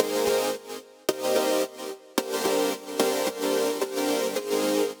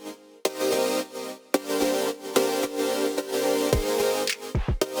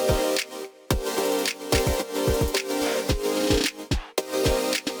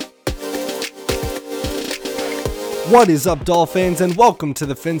What is up, Dolphins, and welcome to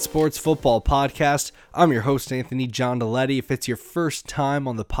the Fin Sports Football Podcast. I'm your host, Anthony John Deletti. If it's your first time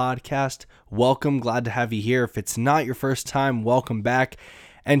on the podcast, welcome. Glad to have you here. If it's not your first time, welcome back.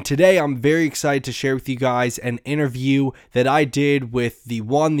 And today I'm very excited to share with you guys an interview that I did with the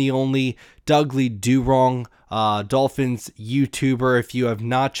one, the only Dudley Do-Wrong, Dolphins YouTuber. If you have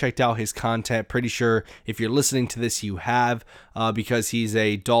not checked out his content, pretty sure if you're listening to this, you have, because he's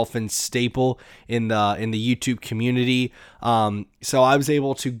a Dolphins staple in the YouTube community. So I was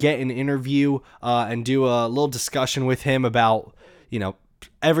able to get an interview and do a little discussion with him about,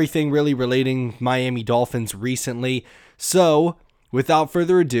 everything really relating Miami Dolphins recently. So without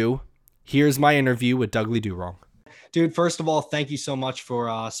further ado, here's my interview with Dudley Do-Wrong. Dude, first of all, thank you so much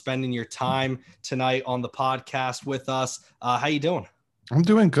for spending your time tonight on the podcast with us. How you doing? I'm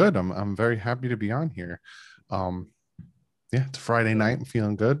doing good. I'm very happy to be on here. It's Friday night. I'm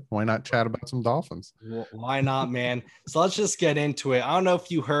feeling good. Why not chat about some Dolphins? Well, why not, man? So let's just get into it. I don't know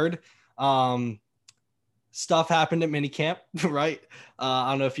if you heard, stuff happened at minicamp, right? I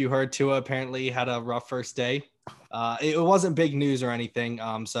don't know if you heard. Tua apparently had a rough first day. It wasn't big news or anything,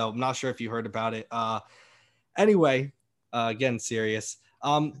 so I'm not sure if you heard about it. Anyway, again, serious.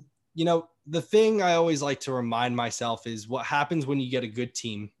 The thing I always like to remind myself is what happens when you get a good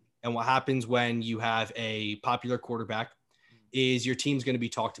team and what happens when you have a popular quarterback is your team's going to be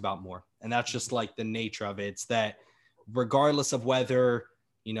talked about more. And that's just like the nature of it. It's that regardless of whether,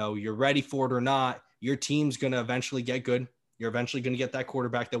 you're ready for it or not, your team's going to eventually get good. You're eventually going to get that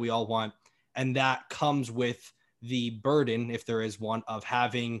quarterback that we all want. And that comes with the burden, if there is one, of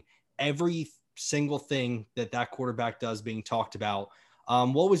having every single thing that quarterback does being talked about.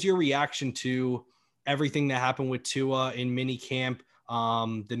 What was your reaction to everything that happened with Tua in minicamp,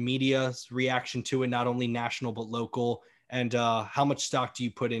 the media's reaction to it, not only national but local, and how much stock do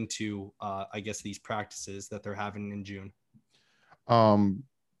you put into, these practices that they're having in June?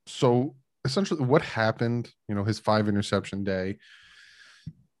 So essentially what happened, his 5 interception day,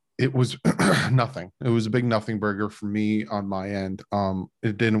 it was nothing. It was a big nothing burger for me on my end.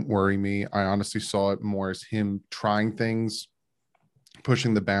 It didn't worry me. I honestly saw it more as him trying things,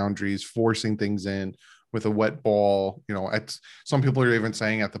 pushing the boundaries, forcing things in with a wet ball. Some people are even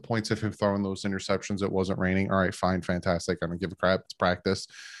saying at the points of him throwing those interceptions, it wasn't raining. All right, fine, fantastic. I don't give a crap. It's practice.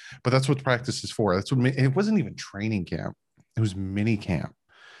 But that's what practice is for. It wasn't even training camp. It was mini camp.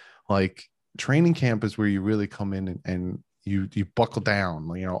 Like training camp is where you really come in and you buckle down,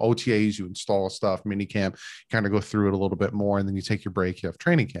 OTAs, you install stuff, mini camp, kind of go through it a little bit more. And then you take your break, you have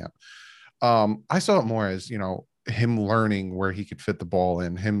training camp. I saw it more as, him learning where he could fit the ball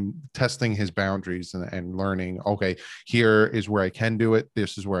in, him testing his boundaries and learning, okay, here is where I can do it.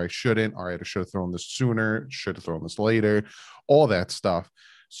 This is where I shouldn't. All right, I should have thrown this sooner, should have thrown this later, all that stuff.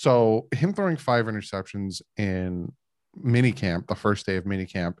 So him throwing 5 interceptions in minicamp, the first day of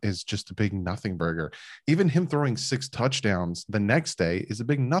minicamp, is just a big nothing burger. Even him throwing 6 touchdowns the next day is a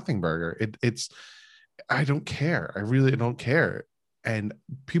big nothing burger. I don't care. I really don't care. And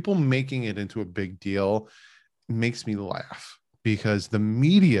people making it into a big deal makes me laugh, because the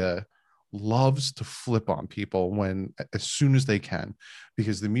media loves to flip on people as soon as they can,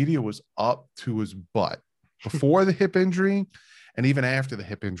 because the media was up to his butt before the hip injury. And even after the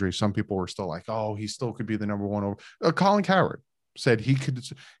hip injury, some people were still like, oh, he still could be the number one over. Colin Cowherd said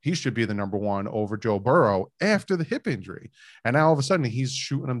he should be the number one over Joe Burrow after the hip injury. And now all of a sudden he's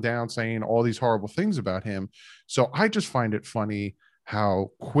shooting him down, saying all these horrible things about him. So I just find it funny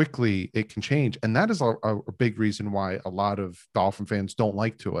how quickly it can change. And that is a big reason why a lot of Dolphin fans don't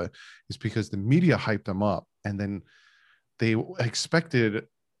like Tua, is because the media hyped him up. And then they expected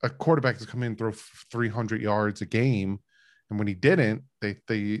a quarterback to come in and throw 300 yards a game. And when he didn't,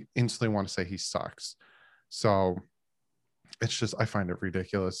 they instantly want to say he sucks. So it's just, I find it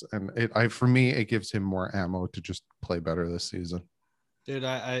ridiculous. And for me, it gives him more ammo to just play better this season. Dude,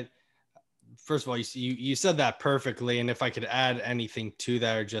 I first of all, you said that perfectly. And if I could add anything to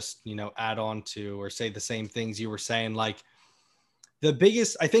that, or just, add on to, or say the same things you were saying, like the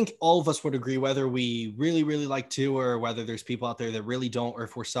biggest, I think all of us would agree, whether we really, really like to, or whether there's people out there that really don't, or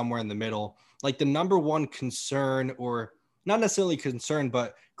if we're somewhere in the middle, like the number one concern, or not necessarily concern,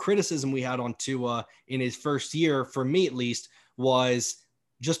 but criticism we had on Tua in his first year, for me at least, was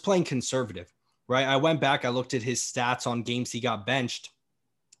just playing conservative, right? I went back, I looked at his stats on games he got benched.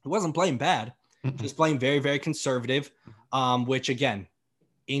 He wasn't playing bad, just playing very, very conservative, which again,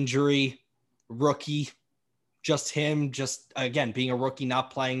 injury, rookie, again, being a rookie, not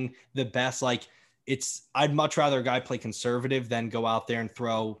playing the best. Like I'd much rather a guy play conservative than go out there and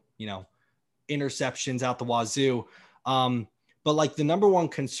throw, interceptions out the wazoo. But like the number one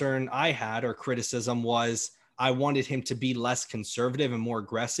concern I had, or criticism, was I wanted him to be less conservative and more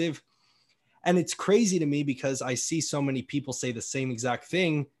aggressive. And it's crazy to me because I see so many people say the same exact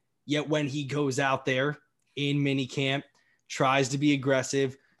thing. Yet when he goes out there in minicamp, tries to be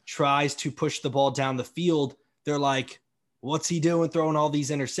aggressive, tries to push the ball down the field, they're like, what's he doing throwing all these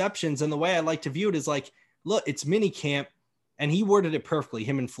interceptions? And the way I like to view it is like, look, it's minicamp. And he worded it perfectly,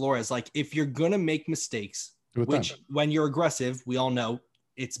 him and Flores, like, if you're going to make mistakes, which when you're aggressive, we all know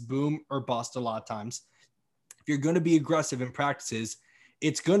it's boom or bust a lot of times. If you're going to be aggressive in practices,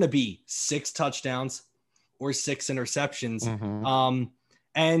 it's going to be 6 touchdowns or 6 interceptions. Mm-hmm.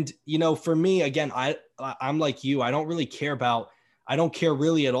 And, you know, for me, again, I'm like you. I don't care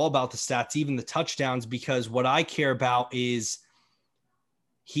really at all about the stats, even the touchdowns, because what I care about is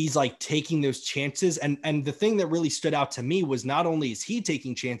he's like taking those chances. And the thing that really stood out to me was not only is he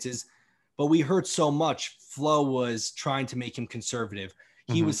taking chances, but we heard so much Flo was trying to make him conservative.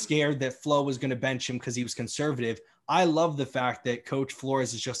 He was scared that Flo was going to bench him because he was conservative. I love the fact that Coach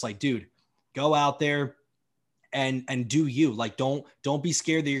Flores is just like, dude, go out there and do you. Like, don't be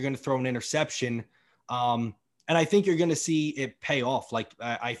scared that you're going to throw an interception. And I think you're going to see it pay off. Like,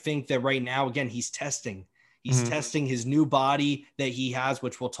 I think that right now, again, he's testing. He's testing his new body that he has,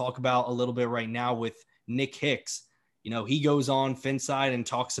 which we'll talk about a little bit right now with Nick Hicks. You know, he goes on Finside and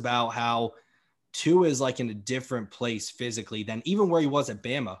talks about how Tua is like in a different place physically than even where he was at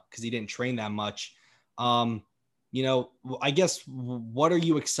Bama because he didn't train that much. You know, I guess, what are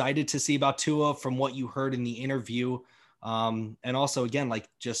you excited to see about Tua from what you heard in the interview? And also, again, like,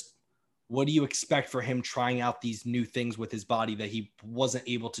 just what do you expect for him trying out these new things with his body that he wasn't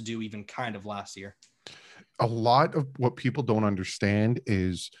able to do even kind of last year? A lot of what people don't understand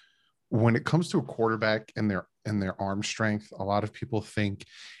is when it comes to a quarterback and their arm strength, a lot of people think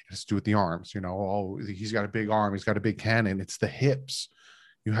it's to do with the arms. You know, oh, he's got a big arm, he's got a big cannon. It's the hips.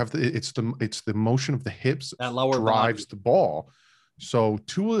 You have it's the motion of the hips that lower drives body. the ball. So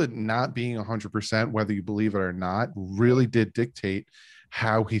Tua not being 100%, whether you believe it or not, really did dictate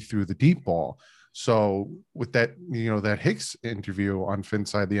how he threw the deep ball. So with that, you know, that Hicks interview on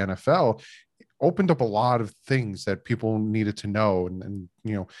Finside the NFL opened up a lot of things that people needed to know, and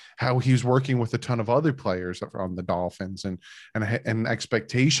you know, how he's working with a ton of other players on the Dolphins and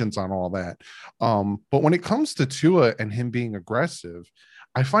expectations on all that. But when it comes to Tua and him being aggressive,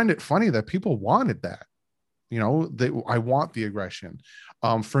 I find it funny that people wanted that. You know, I want the aggression.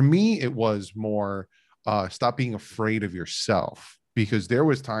 For me, it was more stop being afraid of yourself, because there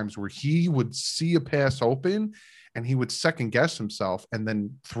was times where he would see a pass open and he would second guess himself and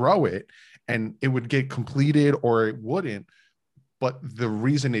then throw it, and it would get completed or it wouldn't. But the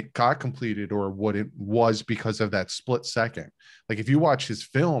reason it got completed or wouldn't was because of that split second. Like, if you watch his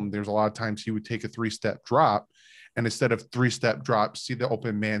film, there's a lot of times he would take a 3-step drop, and instead of 3-step drop, see the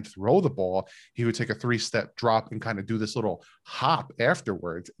open man throw the ball, he would take a 3-step drop and kind of do this little hop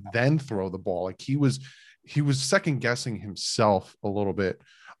afterwards, then throw the ball. Like, he was second guessing himself a little bit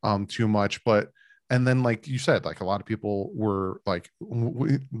too much. But and then, like you said, like, a lot of people were like,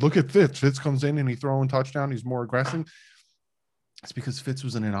 look at Fitz. Fitz comes in and he throwing touchdown. He's more aggressive. It's because Fitz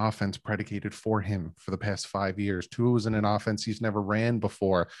was in an offense predicated for him for the past 5 years. Tua was in an offense he's never ran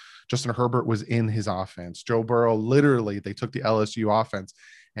before. Justin Herbert was in his offense. Joe Burrow, literally, they took the LSU offense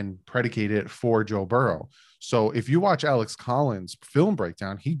and predicated it for Joe Burrow. So if you watch Alex Collins' film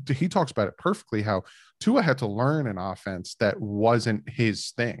breakdown, he talks about it perfectly, how Tua had to learn an offense that wasn't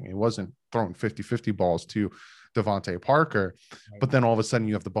his thing. It wasn't throwing 50-50 balls to Devontae Parker. But then all of a sudden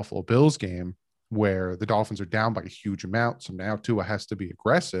you have the Buffalo Bills game where the Dolphins are down by a huge amount. So now Tua has to be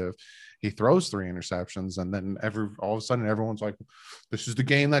aggressive. He throws 3 interceptions, and then all of a sudden everyone's like, this is the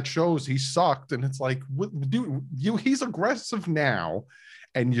game that shows he sucked. And it's like, dude, he's aggressive now,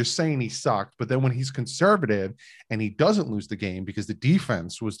 and you're saying he sucked. But then when he's conservative and he doesn't lose the game, because the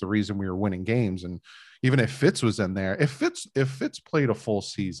defense was the reason we were winning games. And even if Fitz was in there, if Fitz played a full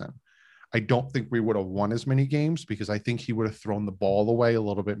season, I don't think we would have won as many games, because I think he would have thrown the ball away a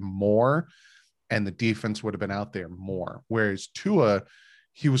little bit more and the defense would have been out there more. Whereas Tua,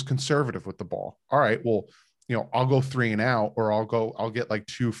 he was conservative with the ball. All right, well, you know, I'll go 3 and out, or I'll get like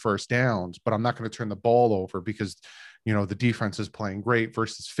 2 first downs, but I'm not going to turn the ball over because, you know, the defense is playing great,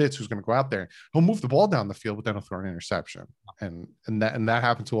 versus Fitz, who's going to go out there. He'll move the ball down the field, but then he'll throw an interception. And that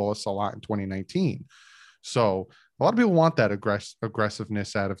happened to us a lot in 2019. So a lot of people want that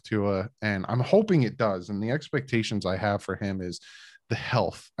aggressiveness out of Tua, and I'm hoping it does. And the expectations I have for him is the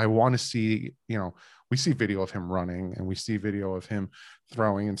health. I want to see, you know, we see video of him running and we see video of him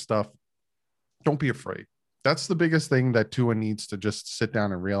throwing and stuff. Don't be afraid. That's the biggest thing that Tua needs to just sit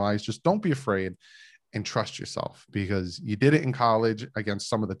down and realize. Just don't be afraid and trust yourself, because you did it in college against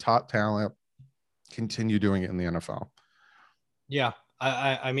some of the top talent. continue doing it in the NFL. Yeah.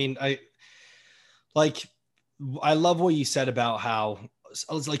 I mean, like, I love what you said about how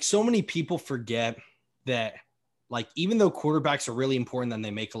it's like so many people forget that, like, even though quarterbacks are really important and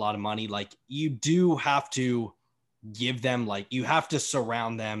they make a lot of money, like, you do have to give them, like, you have to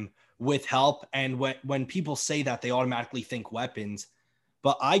surround them with help. And when people say that, they automatically think weapons.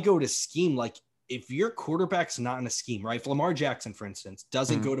 But I go to scheme. Like, if your quarterback's not in a scheme, right? If Lamar Jackson, for instance,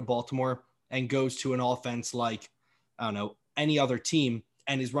 doesn't go to Baltimore and goes to an offense like, I don't know, any other team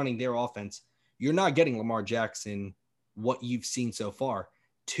and is running their offense, you're not getting Lamar Jackson what you've seen so far.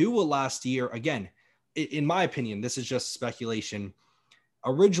 Tua last year, again, in my opinion, this is just speculation.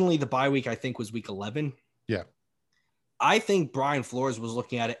 Originally, the bye week, I think, was week 11. Yeah. I think Brian Flores was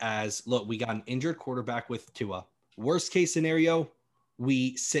looking at it as, look, we got an injured quarterback with Tua. Worst case scenario,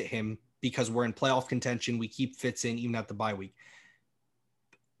 we sit him because we're in playoff contention. We keep Fitz in even at the bye week.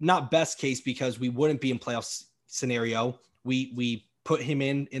 Not best case, because we wouldn't be in playoff scenario. We put him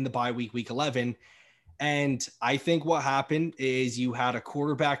in the bye week, week 11. And I think what happened is you had a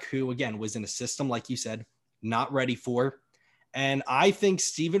quarterback who, again, was in a system, like you said, not ready for. And I think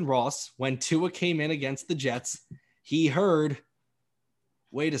Stephen Ross, when Tua came in against the Jets, he heard,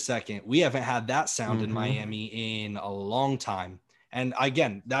 wait a second, we haven't had that sound in Miami in a long time. And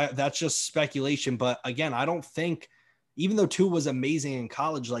again, that's just speculation. But again, I don't think, even though Tua was amazing in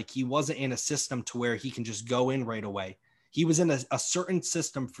college, like, he wasn't in a system to where he can just go in right away. He was in a certain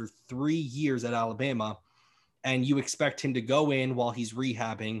system for 3 years at Alabama, and you expect him to go in while he's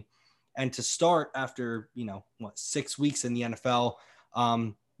rehabbing and to start after, 6 weeks in the NFL.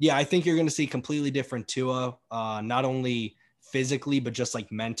 Yeah, I think you're going to see completely different Tua, not only physically, but just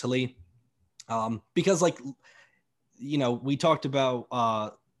like mentally. Because, like, we talked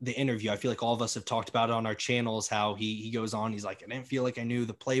about the interview. I feel like all of us have talked about it on our channels, how he goes on. He's like, I didn't feel like I knew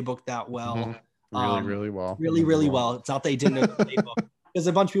the playbook that well. Really well. Really well. It's not that he didn't know the playbook. Because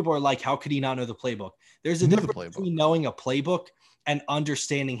a bunch of people are like, how could he not know the playbook? There's a difference between knowing a playbook and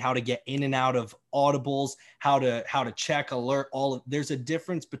understanding how to get in and out of audibles, how to check, alert, there's a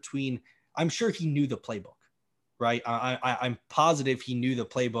difference between, I'm sure he knew the playbook, right? I'm positive he knew the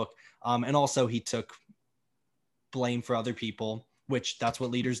playbook. And also he took blame for other people, which that's what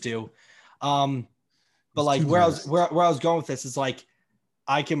leaders do. But like where I was going with this is, like,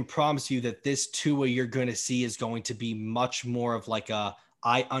 I can promise you that this Tua you're going to see is going to be much more of like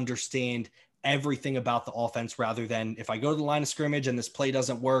I understand everything about the offense, rather than, if I go to the line of scrimmage and this play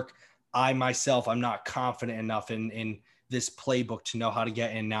doesn't work, I'm not confident enough in this playbook to know how to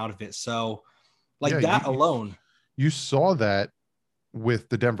get in and out of it. So, like, alone. You saw that with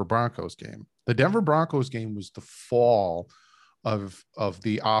the Denver Broncos game. The Denver Broncos game was the fall of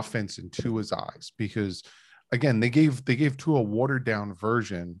the offense in Tua's eyes, because again, they gave Tua a watered down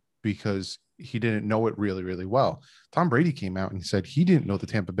version because he didn't know it really, really well. Tom Brady came out and he said he didn't know the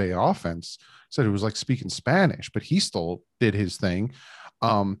Tampa Bay offense. Said it was like speaking Spanish, but he still did his thing.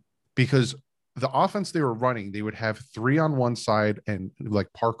 Because the offense they were running, they would have 3 on one side and like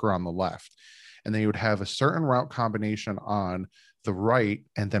Parker on the left. And they would have a certain route combination on the right,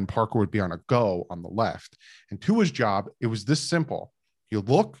 and then Parker would be on a go on the left. And Tua's job, it was this simple. You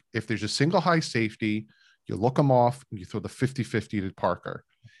look, if there's a single high safety, you look them off and you throw the 50-50 to Parker.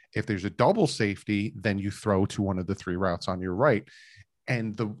 If there's a double safety, then you throw to one of the 3 routes on your right.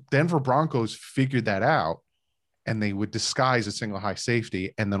 And the Denver Broncos figured that out, and they would disguise a single high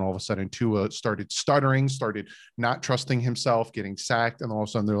safety. And then all of a sudden Tua started stuttering, started not trusting himself, getting sacked. And all of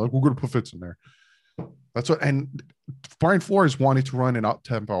a sudden they're like, we're going to put Fitz in there. That's what, and Brian Flores wanted to run an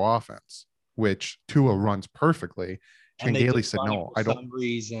up-tempo offense, which Tua runs perfectly. Chan Gailey said, no, I don't. For some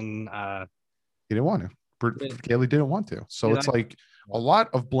reason, he didn't want to. Gailey didn't want to. So it's like a lot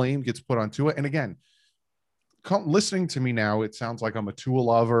of blame gets put on Tua. And again, listening to me now, it sounds like I'm a Tua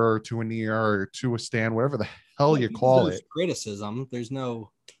lover, or Tua near, or Tua stan, whatever the hell you call it. Criticism.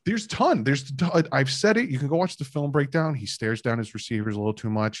 There's ton. I've said it. You can go watch the film breakdown. He stares down his receivers a little too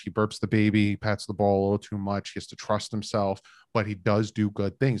much. He burps the baby. He pats the ball a little too much. He has to trust himself, but he does do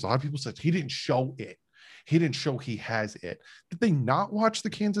good things. A lot of people said he didn't show it. He didn't show he has it. Did they not watch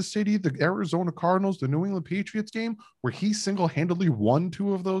the Kansas City, the Arizona Cardinals, the New England Patriots game where he single-handedly won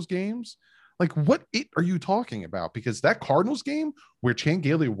 2 of those games? Like, what are you talking about? Because that Cardinals game where Chan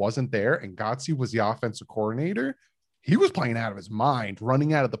Gailey wasn't there and Gotze was the offensive coordinator, he was playing out of his mind,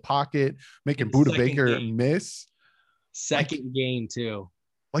 running out of the pocket, making Budda Baker miss. Second game too.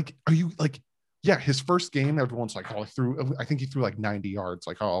 Like, are you like, yeah, his first game, everyone's like, oh, I think he threw like 90 yards.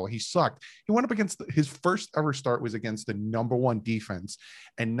 Like, oh, he sucked. He went up against his first ever start was against the number 1 defense,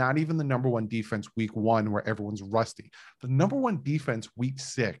 and not even the number 1 defense week 1 where everyone's rusty. The number 1 defense week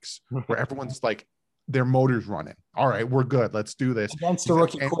 6 where everyone's like their motor's running. All right, we're good. Let's do this. Against a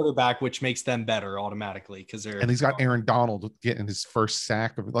rookie quarterback, which makes them better automatically because they're. And he's got Aaron Donald getting his first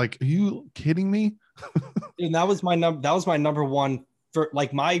sack of like. Are you kidding me? And that was my number one for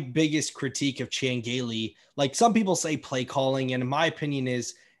like my biggest critique of Chan Gailey. Like some people say play calling, and in my opinion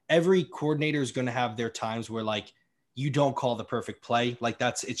is every coordinator is going to have their times where like you don't call the perfect play. Like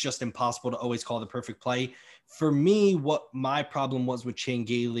it's just impossible to always call the perfect play. For me, what my problem was with Chan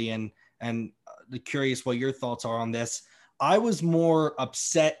Gailey and curious what your thoughts are on this. I was more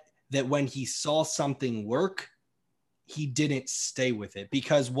upset that when he saw something work, he didn't stay with it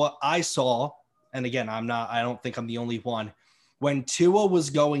because what I saw, and again, I don't think I'm the only one. When Tua was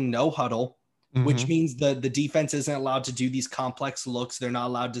going no huddle, which means the defense isn't allowed to do these complex looks. They're not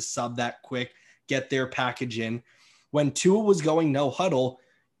allowed to sub that quick, get their package in. When Tua was going no huddle,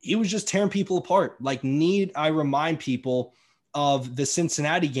 he was just tearing people apart. Like need I remind people of the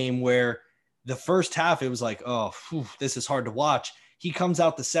Cincinnati game where the first half, it was like, oh, this is hard to watch. He comes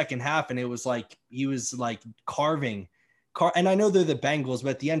out the second half and it was like, he was like carving. And I know they're the Bengals,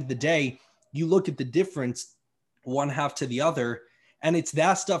 but at the end of the day, you look at the difference one half to the other, and it's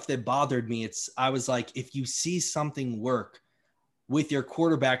that stuff that bothered me. I was like, if you see something work with your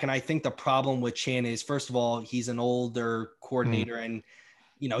quarterback, and I think the problem with Chan is, first of all, he's an older coordinator and,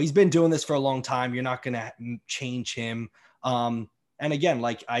 you know, he's been doing this for a long time. You're not going to change him. And again,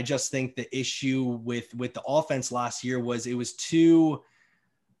 like, I just think the issue with the offense last year was it was too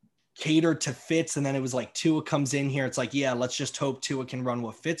catered to Fitz. And then it was like Tua comes in here. It's like, yeah, let's just hope Tua can run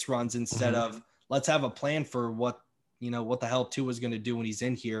what Fitz runs instead of let's have a plan for what the hell Tua is going to do when he's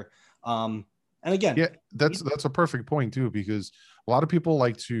in here. And again, yeah, that's a perfect point too, because a lot of people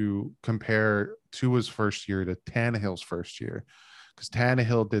like to compare Tua's first year to Tannehill's first year. Because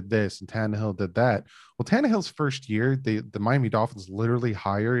Tannehill did this and Tannehill did that. Well, Tannehill's first year, the Miami Dolphins literally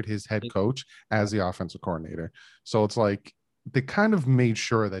hired his head coach as the offensive coordinator. So it's like they kind of made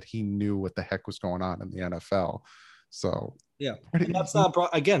sure that he knew what the heck was going on in the NFL. So yeah, and that's not,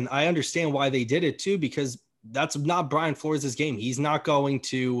 again, I understand why they did it too, because that's not Brian Flores' game. He's not going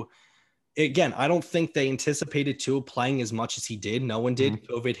to, again, I don't think they anticipated Tua playing as much as he did. No one did.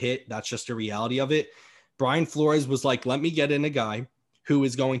 COVID hit. That's just a reality of it. Brian Flores was like, let me get in a guy who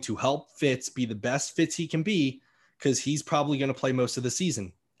is going to help Fitz be the best Fitz he can be, because he's probably going to play most of the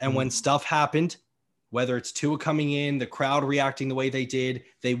season. And when stuff happened, whether it's Tua coming in, the crowd reacting the way they did,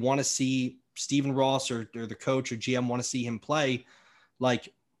 they want to see Stephen Ross or the coach or GM want to see him play.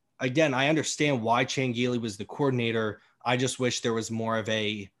 Like, again, I understand why Chan Gailey was the coordinator. I just wish there was more of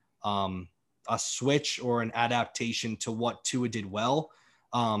a switch or an adaptation to what Tua did well.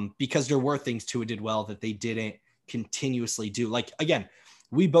 Because there were things Tua did well that they didn't continuously do. Like, again,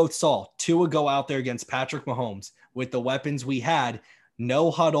 we both saw Tua go out there against Patrick Mahomes with the weapons we had,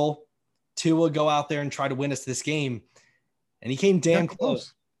 no huddle. Tua go out there and try to win us this game, and he came damn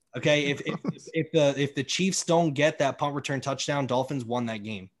close. Okay, if the Chiefs don't get that punt return touchdown, Dolphins won that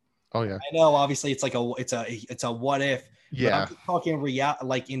game. Oh yeah, I know. Obviously, it's a what if. Yeah, but I'm just talking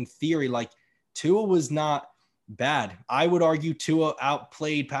like in theory, like Tua was not bad. I would argue Tua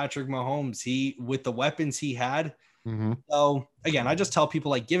outplayed Patrick Mahomes. With the weapons he had. So again, I just tell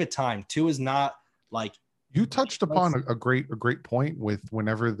people, like, give it time. Tua is not like. You touched upon a great point with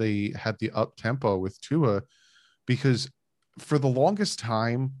whenever they had the up tempo with Tua, because for the longest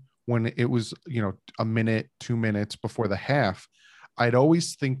time when it was, a minute, 2 minutes before the half, I'd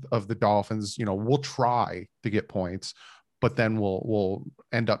always think of the Dolphins, we'll try to get points, but then we'll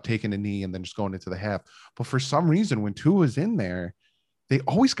end up taking a knee and then just going into the half. But for some reason, when Tua's in there, they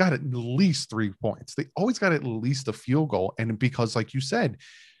always got at least 3 points. They always got at least a field goal. And because, like you said,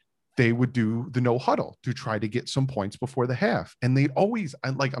 they would do the no huddle to try to get some points before the half. And they'd always,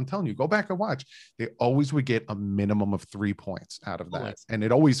 I'm telling you, go back and watch. They always would get a minimum of 3 points out of that. Always. And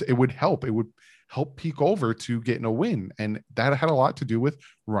it would help. It would help peek over to getting a win. And that had a lot to do with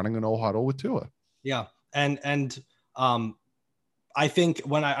running a no huddle with Tua. Yeah. And I think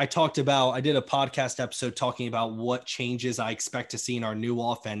when I talked about, I did a podcast episode talking about what changes I expect to see in our new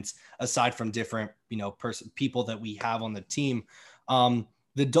offense, aside from different, people that we have on the team.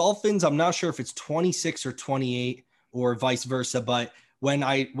 The Dolphins, I'm not sure if it's 26 or 28 or vice versa, but when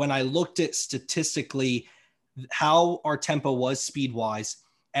I looked at statistically how our tempo was speed wise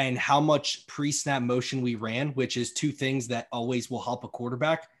and how much pre-snap motion we ran, which is two things that always will help a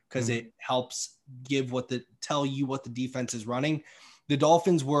quarterback because it helps tell you what the defense is running. The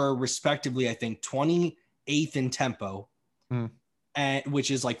Dolphins were respectively, I think, 28th in tempo. And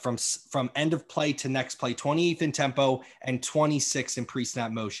which is like from end of play to next play, 28th in tempo and 26th in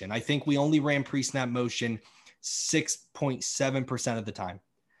pre-snap motion. I think we only ran pre-snap motion 6.7% of the time.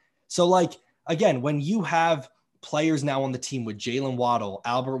 So like, again, when you have players now on the team with Jalen Waddle,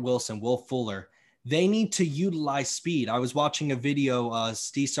 Albert Wilson, Will Fuller, they need to utilize speed. I was watching a video.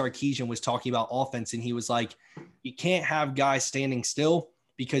 Steve Sarkisian was talking about offense, and he was like, you can't have guys standing still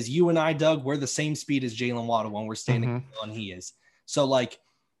because you and I, Doug, we're the same speed as Jalen Waddle when we're standing still, and he is. So, like,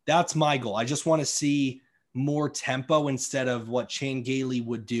 that's my goal. I just want to see more tempo instead of what Chan Gailey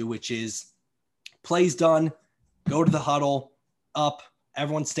would do, which is plays done, go to the huddle, up,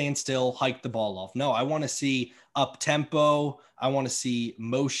 everyone stand still, hike the ball off. No, I want to see up tempo. I want to see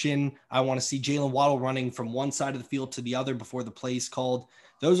motion. I want to see Jalen Waddle running from one side of the field to the other before the play is called.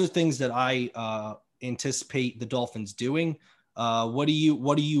 Those are things that I anticipate the Dolphins doing. What are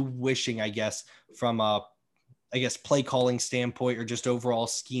you wishing, I guess, from play calling standpoint or just overall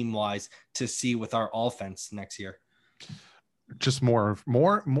scheme wise to see with our offense next year? Just more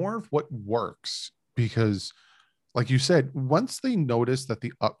of what works, because like you said, once they noticed that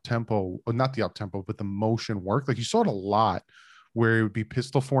the up tempo, or not the up tempo, but the motion worked, like you saw it a lot where it would be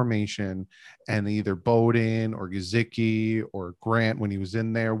pistol formation and either Bowden or Gesicki or Grant when he was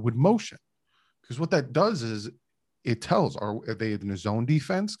in there would motion. Because what that does is it tells, are they in a zone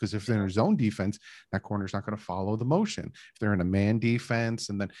defense? Because if they're in a zone defense, that corner's not going to follow the motion. If they're in a man defense,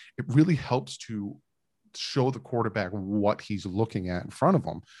 and then it really helps to show the quarterback what he's looking at in front of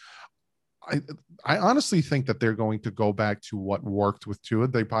him. I honestly think that they're going to go back to what worked with Tua.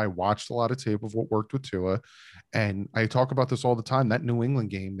 They probably watched a lot of tape of what worked with Tua. And I talk about this all the time. That New England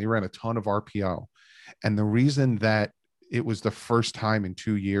game, they ran a ton of RPO. And the reason that it was the first time in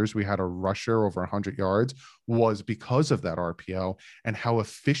 2 years we had a rusher over 100 yards was because of that RPO and how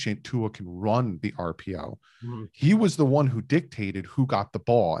efficient Tua can run the RPO. Mm-hmm. He was the one who dictated who got the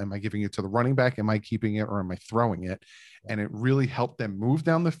ball. Am I giving it to the running back? Am I keeping it, or am I throwing it? And it really helped them move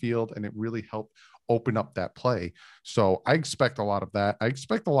down the field, and it really helped open up that play. So I expect a lot of that. I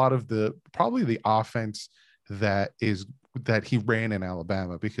expect a lot of probably the offense that he ran in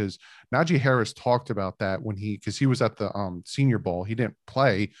Alabama, because Najee Harris talked about that because he was at the Senior Bowl. He didn't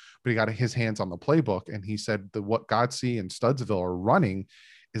play, but he got his hands on the playbook, and he said that what Godsey and Studesville are running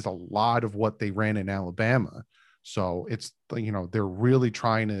is a lot of what they ran in Alabama. So it's, they're really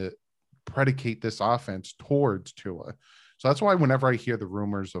trying to predicate this offense towards Tua. So that's why whenever I hear the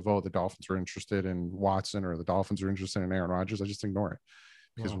rumors of, the Dolphins are interested in Watson or the Dolphins are interested in Aaron Rodgers, I just ignore it.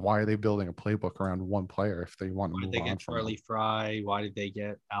 Because why are they building a playbook around one player if they want to move on? Why did they get Charlie Fry? Why did they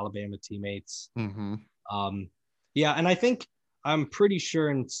get Alabama teammates? Mm-hmm. Yeah, and I think I'm pretty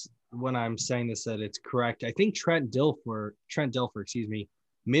sure when I'm saying this that it's correct. I think Trent Dilfer,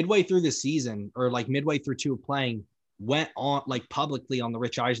 midway through the season, or like midway through Tua playing, went on like publicly on the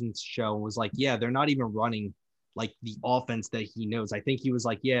Rich Eisen show and was like, yeah, they're not even running like the offense that he knows. I think he was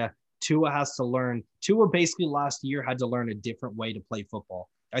like, yeah, Tua has to learn. Tua basically last year had to learn a different way to play football.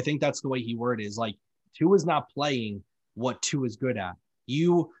 I think that's the way he worded it, is like, Tua's not playing what Tua's good at.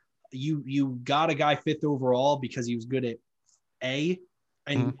 You got a guy 5th overall because he was good at A,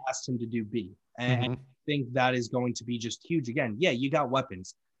 and you asked him to do B. And I think that is going to be just huge. Again, yeah, you got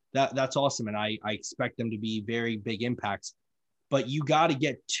weapons. That's awesome. And I expect them to be very big impacts. But you got to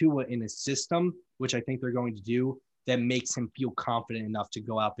get Tua in a system, which I think they're going to do, that makes him feel confident enough to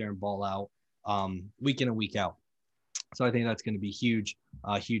go out there and ball out week in and week out. So I think that's going to be huge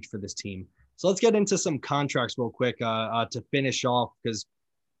for this team. So let's get into some contracts real quick to finish off, because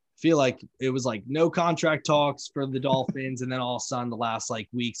I feel like it was like no contract talks for the Dolphins. And then all of a sudden the last like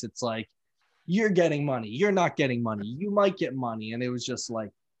weeks, it's like, you're getting money. You're not getting money. You might get money. And it was just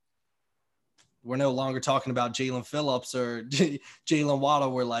like, we're no longer talking about Jalen Phillips or Jalen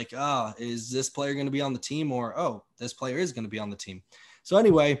Waddle. We're like, is this player going to be on the team? Or, this player is going to be on the team. So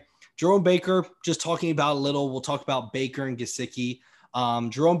anyway, Jerome Baker, just talking about a little, we'll talk about Baker and Gesicki.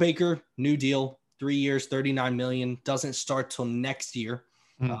 Jerome Baker, new deal, 3 years, $39 million, doesn't start till next year.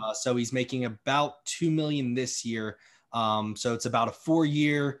 So he's making about $2 million this year. So it's about a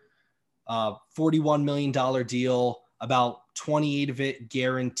 4-year, $41 million deal, about 28 of it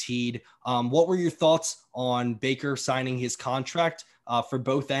guaranteed. What were your thoughts on Baker signing his contract for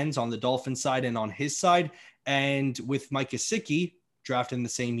both ends, on the Dolphins side and on his side? And with Mike Gesicki drafted in the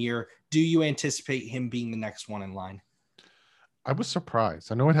same year, do you anticipate him being the next one in line? I was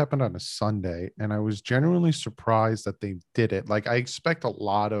surprised. I know it happened on a Sunday, and I was genuinely surprised that they did it. Like, I expect a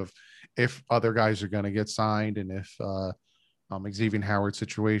lot of, if other guys are going to get signed, and if Xavier Howard's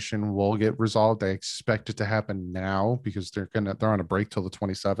situation will get resolved, I expect it to happen now, because they're on a break till the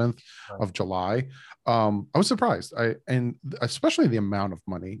 27th of July. I was surprised. And especially the amount of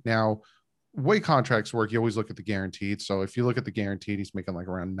money. Now, way contracts work, you always look at the guaranteed. So if you look at the guaranteed, he's making like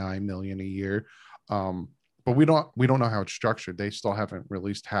around $9 million a year. but we don't know how it's structured. They still haven't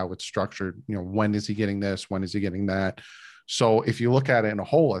released how it's structured. When is he getting this? When is he getting that? So if you look at it in a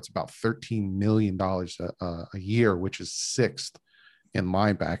whole, it's about $13 million a year, which is sixth in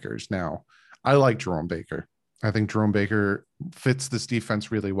linebackers. Now, I like Jerome Baker. I think Jerome Baker fits this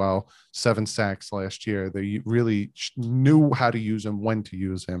defense really well. 7 sacks last year. They really knew how to use him, when to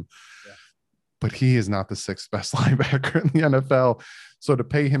use him. Yeah. But he is not the sixth best linebacker in the NFL. So to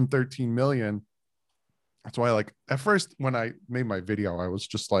pay him $13 million, that's why, like, at first when I made my video, I was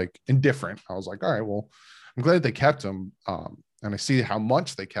just like indifferent. I was like, all right, well, I'm glad they kept him. And I see how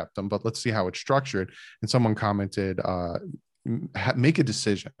much they kept him, but let's see how it's structured. And someone commented, make a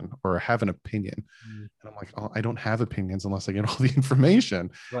decision or have an opinion. And I'm like, oh, I don't have opinions unless I get all the information.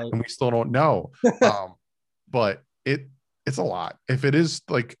 Right. And we still don't know. But it's a lot. If it is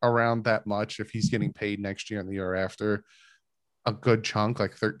like around that much, if he's getting paid next year and the year after, a good chunk,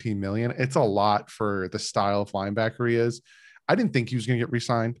 like 13 million, it's a lot for the style of linebacker he is. I didn't think he was going to get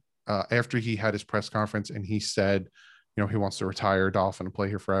re-signed after he had his press conference and he said, he wants to retire Dolphin and play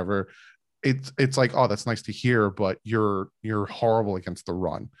here forever. It's like, oh, that's nice to hear, but you're horrible against the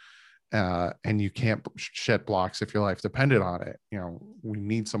run. And you can't shed blocks if your life depended on it. We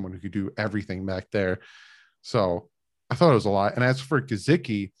need someone who could do everything back there. So I thought it was a lot. And as for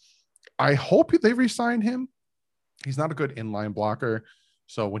Gesicki, I hope they re-sign him. He's not a good inline blocker.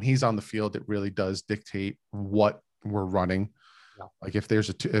 So when he's on the field, it really does dictate what we're running. Yeah. Like if there's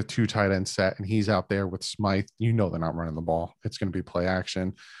a two tight end set and he's out there with Smythe, they're not running the ball. It's going to be play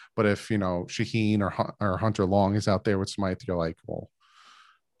action. But if, Shaheen or Hunter Long is out there with Smythe, you're like, well,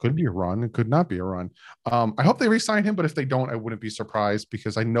 could be a run. It could not be a run. I hope they re-sign him, but if they don't, I wouldn't be surprised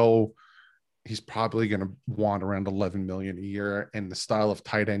because I know he's probably going to want around 11 million a year. And the style of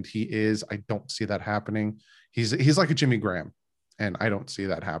tight end he is, I don't see that happening. He's like a Jimmy Graham, and I don't see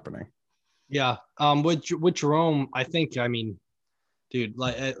that happening. Yeah. With Jerome, I think, dude,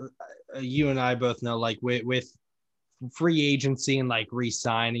 like you and I both know, like with free agency and like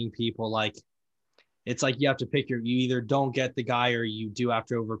re-signing people, like it's like you have to pick you either don't get the guy or you do have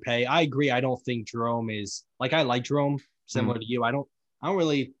to overpay. I agree. I don't think Jerome is like, I like Jerome similar to you. I don't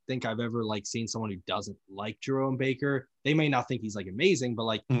really think I've ever like seen someone who doesn't like Jerome Baker. They may not think he's like amazing, but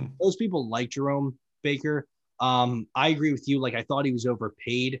like those people like Jerome Baker. I agree with you. Like I thought he was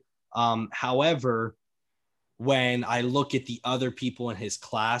overpaid. However, when I look at the other people in his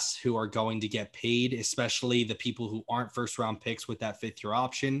class who are going to get paid, especially the people who aren't first round picks with that 5th-year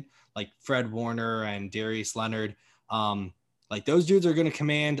option, like Fred Warner and Darius Leonard, like those dudes are going to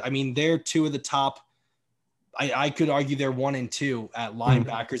command. They're two of the top. I could argue they're 1 and 2 at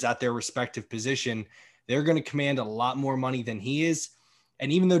linebackers at their respective position. They're going to command a lot more money than he is.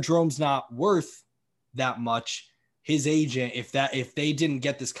 And even though Jerome's not worth that much, his agent, if they didn't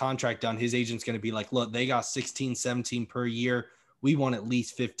get this contract done, his agent's going to be like, look, they got 16, 17 per year. We want at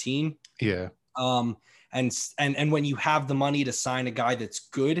least 15. Yeah. And when you have the money to sign a guy that's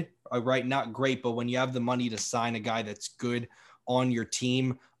good, right? Not great, but when you have the money to sign a guy that's good on your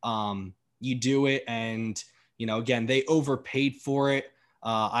team, you do it. And, again, they overpaid for it.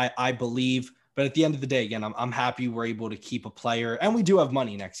 I believe, but at the end of the day, again, I'm happy we're able to keep a player, and we do have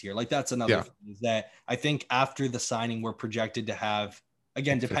money next year. Like that's another thing, is that I think after the signing, we're projected to have,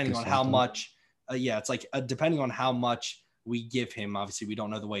 again, depending on how much, it's like depending on how much we give him. Obviously, we don't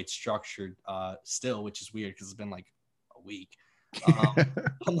know the way it's structured still, which is weird because it's been like a week.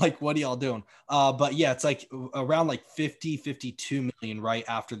 I'm like, what are y'all doing? But yeah, it's like around like 52 million right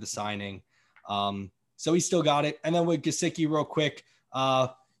after the signing. So he still got it. And then with Gesicki real quick,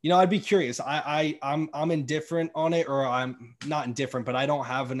 I'd be curious. I'm indifferent on it, or I'm not indifferent, but I don't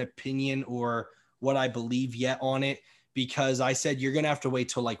have an opinion or what I believe yet on it, because I said you're going to have to wait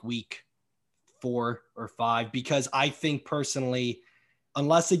till like week 4 or 5, because I think personally,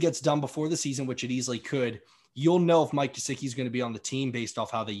 unless it gets done before the season, which it easily could, you'll know if Mike Gesicki is going to be on the team based off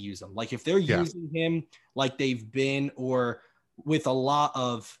how they use him. Like if they're using him like they've been, or with a lot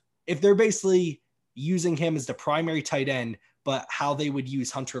of, if they're basically using him as the primary tight end, but how they would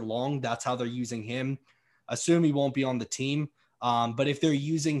use Hunter Long, that's how they're using him. Assume he won't be on the team. But if they're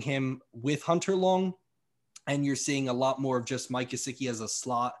using him with Hunter Long, and you're seeing a lot more of just Mike Gesicki as a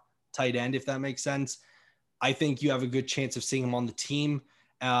slot tight end, if that makes sense, I think you have a good chance of seeing him on the team.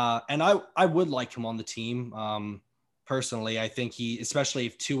 And I would like him on the team. Personally, I think especially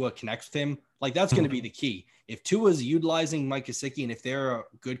if Tua connects with him, like that's going to be the key. If Tua is utilizing Mike Gesicki, and if they're a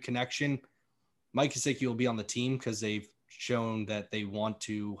good connection, Mike Gesicki will be on the team because they've shown that they want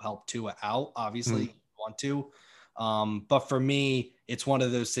to help Tua out. Obviously want to. But for me, it's one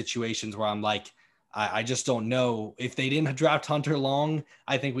of those situations where I'm like, I just don't know. If they didn't draft Hunter Long,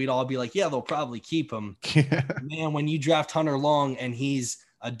 I think we'd all be like, yeah, they'll probably keep him. Yeah. Man, when you draft Hunter Long and he's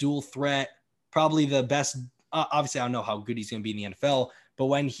a dual threat, probably the best. Obviously, I don't know how good he's going to be in the NFL, but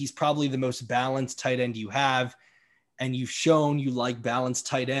when he's probably the most balanced tight end you have, and you've shown you like balanced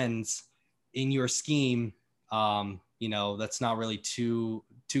tight ends in your scheme, that's not really too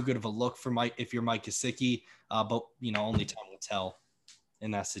good of a look for Mike if you're Mike Gesicki. But only time will tell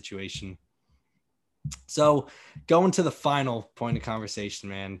in that situation. So going to the final point of conversation,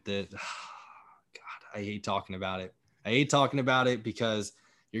 man, God, I hate talking about it. I hate talking about it because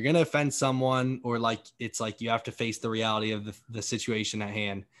you're going to offend someone, or it's like you have to face the reality of the situation at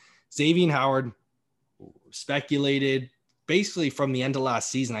hand. Xavier Howard speculated basically from the end of last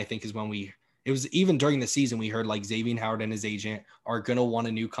season, I think is when it was even during the season, we heard like Xavier Howard and his agent are going to want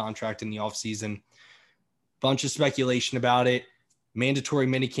a new contract in the offseason. Bunch of speculation about it. Mandatory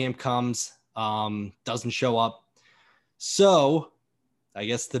minicamp comes, doesn't show up. So I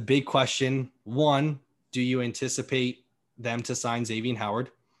guess the big question, one, do you anticipate them to sign Xavier Howard?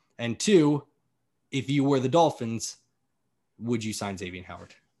 And two, if you were the Dolphins, would you sign Xavier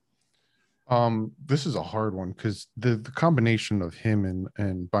Howard? This is a hard one because the combination of him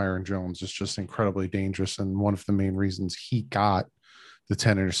and Byron Jones is just incredibly dangerous, and one of the main reasons he got the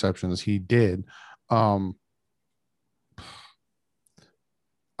 10 interceptions he did. I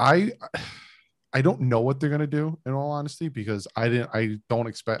don't know what they're gonna do, in all honesty, because I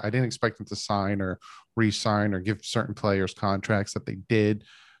didn't expect them to sign or re-sign or give certain players contracts that they did.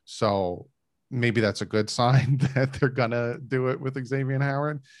 So maybe that's a good sign that they're gonna do it with Xavier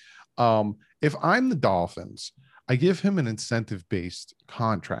Howard. If I'm the Dolphins, I give him an incentive-based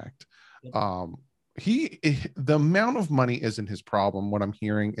contract. The amount of money isn't his problem. What I'm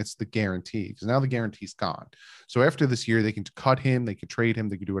hearing, it's the guarantee, because now the guarantee's gone. So after this year, they can cut him, they can trade him,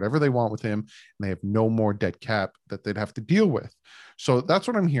 they can do whatever they want with him, and they have no more dead cap that they'd have to deal with. So that's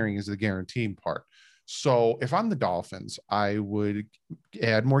what I'm hearing is the guaranteed part. So if I'm the Dolphins, I would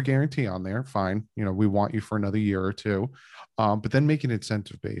add more guarantee on there. Fine. We want you for another year or two, but then make it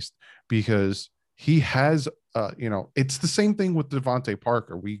incentive based, because he has, it's the same thing with Devontae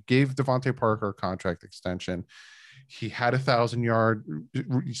Parker. We gave Devontae Parker a contract extension. He had 1,000-yard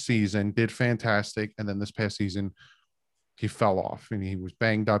season, did fantastic. And then this past season, he fell off and he was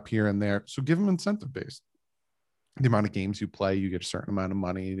banged up here and there. So give him incentive based. The amount of games you play, you get a certain amount of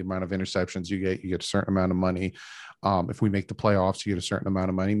money. The amount of interceptions you get a certain amount of money. If we make the playoffs, you get a certain amount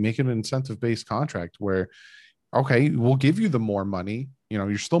of money. Make it an incentive-based contract where, okay, we'll give you the more money.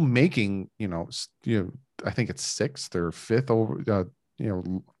 You're still making, I think it's sixth or fifth over,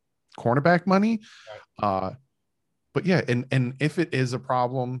 cornerback money. Right. But yeah, and if it is a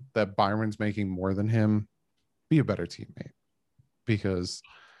problem that Byron's making more than him, be a better teammate, because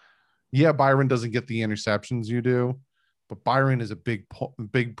yeah, Byron doesn't get the interceptions you do, but Byron is a big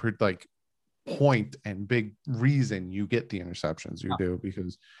point and big reason you get the interceptions you do,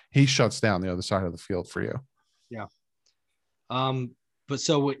 because he shuts down the other side of the field for you. Yeah. But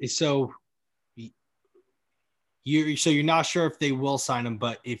so you're not sure if they will sign him,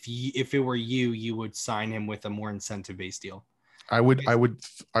 but if it were you would sign him with a more incentive based deal. I would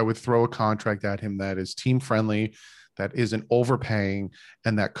throw a contract at him that is team friendly, that isn't overpaying,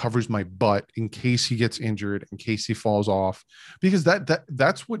 and that covers my butt in case he gets injured, in case he falls off, because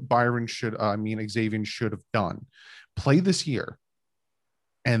that's what Xavier should have done. Play this year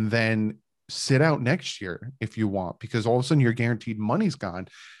and then sit out next year if you want, because all of a sudden your guaranteed money's gone.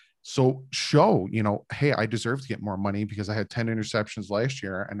 So show, hey, I deserve to get more money because I had 10 interceptions last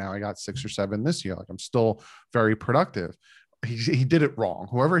year and now I got 6 or 7 this year. Like, I'm still very productive. He did it wrong.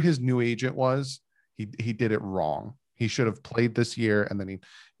 Whoever his new agent was, he did it wrong. He should have played this year and then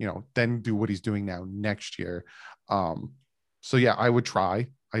then do what he's doing now next year. So yeah, I would try.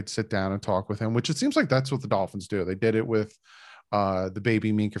 I'd sit down and talk with him, which it seems like that's what the Dolphins do. They did it with the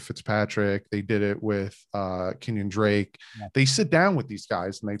baby Minkah Fitzpatrick. They did it with Kenyon Drake. Yeah. They sit down with these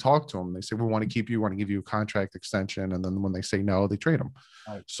guys and they talk to them. They say, we want to keep you, we want to give you a contract extension. And then when they say no, they trade them.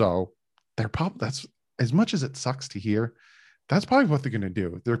 Right. So that's, as much as it sucks to hear, that's probably what they're going to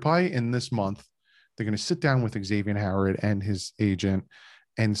do. They're probably in this month, they're going to sit down with Xavier Howard and his agent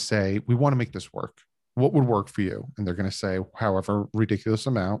and say, we want to make this work. What would work for you? And they're going to say, however ridiculous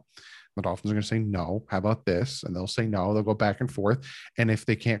amount. The Dolphins are going to say, no, how about this? And they'll say no. They'll go back and forth. And if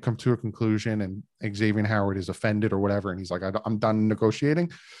they can't come to a conclusion and Xavier Howard is offended or whatever, and he's like, I'm done negotiating,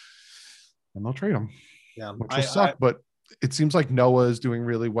 and they'll trade him. Yeah, which will suck. But it seems like Noah is doing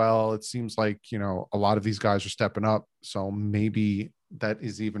really well. It seems like, a lot of these guys are stepping up. So maybe that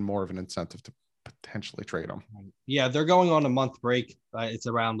is even more of an incentive to potentially trade them. Yeah, they're going on a month break. It's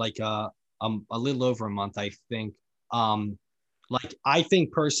around like a little over a month, I think. Like I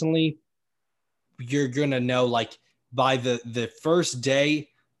think personally, you're gonna know like by the first day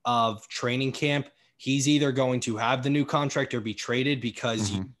of training camp, he's either going to have the new contract or be traded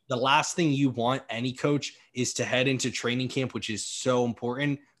because Mm-hmm. the last thing you want any coach is to head into training camp, which is so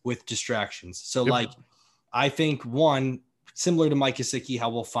important with distractions. So Yep. like I think one similar to Mike Gesicki, how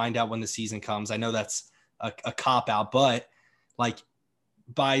we'll find out when the season comes. I know that's a cop out, but like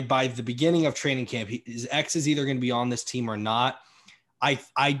by the beginning of training camp, his ex is either going to be on this team or not.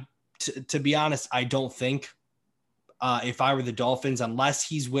 To be honest, I don't think if I were the Dolphins, unless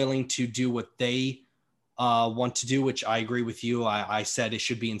he's willing to do what they want to do, which I agree with you. I said it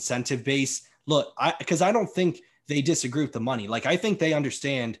should be incentive based. Look, because I don't think they disagree with the money. Like I think they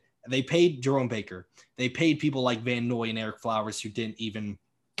understand. They paid Jerome Baker. They paid people like Van Noy and Eric Flowers who shouldn't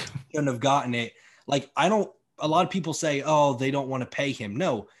have gotten it. Like I don't. A lot of people say, oh, they don't want to pay him.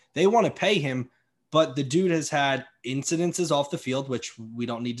 No, they want to pay him, but the dude has had incidences off the field, which we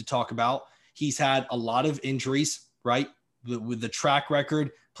don't need to talk about. He's had a lot of injuries, right? With the track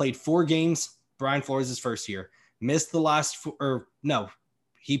record, played 4 games. Brian Flores' first year, missed the last, or no,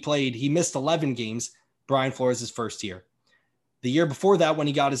 he missed 11 games. Brian Flores' first year. The year before that, when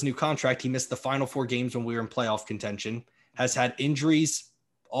he got his new contract, he missed the final 4 games when we were in playoff contention, has had injuries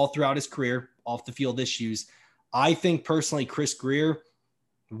all throughout his career, off the field issues. I think personally, Chris Grier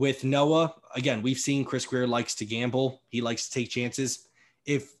with Noah, again, we've seen Chris Grier likes to gamble. He likes to take chances.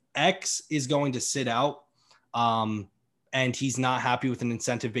 If X is going to sit out and he's not happy with an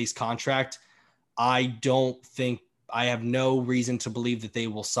incentive-based contract, I have no reason to believe that they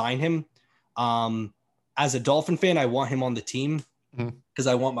will sign him. As a Dolphin fan, I want him on the team because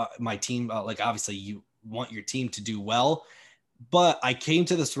I want my team, like obviously you want your team to do well. But I came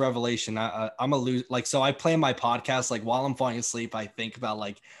to this revelation. I'm a lose. Like, so I plan my podcast, like while I'm falling asleep, I think about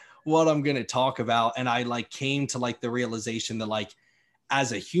like what I'm going to talk about. And I like came to like the realization that like,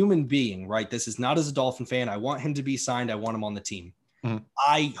 as a human being, right, this is not as a Dolphin fan. I want him to be signed. I want him on the team. Mhm.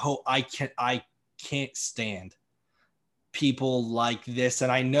 I can't stand people like this.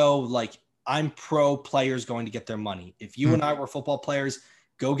 And I know like I'm pro players going to get their money. If you and I were football players,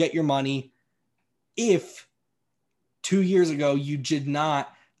 go get your money. If 2 years ago, you did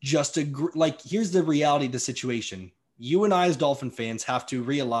not just agree. Like, here's the reality of the situation. You and I, as Dolphin fans, have to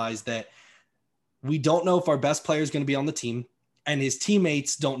realize that we don't know if our best player is going to be on the team, and his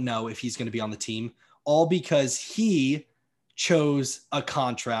teammates don't know if he's going to be on the team, all because he chose a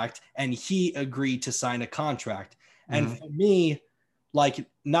contract and he agreed to sign a contract. And for me, like,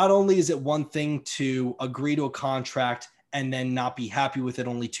 not only is it one thing to agree to a contract and then not be happy with it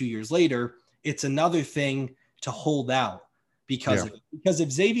only 2 years later, it's another thing to hold out because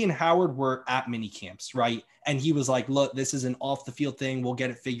if Xavier Howard were at mini camps, right? And he was like, look, this is an off the field thing. We'll get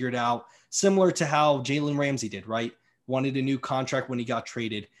it figured out. Similar to how Jalen Ramsey did, right? Wanted a new contract when he got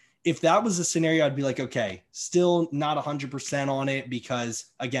traded. If that was a scenario, I'd be like, okay, still not 100% on it because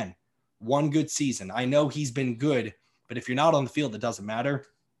again, one good season. I know he's been good, but if you're not on the field, it doesn't matter.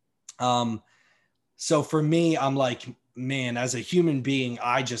 So for me, I'm like, man, as a human being,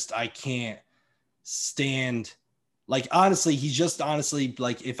 I can't stand, like, honestly,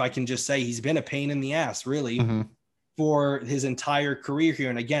 like, if I can just say, he's been a pain in the ass really for his entire career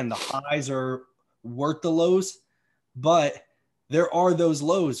here. And again, the highs are worth the lows, but there are those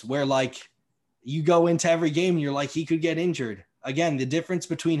lows where like you go into every game and you're like, he could get injured. Again, the difference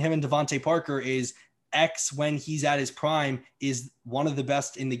between him and Devontae Parker is X, when he's at his prime, is one of the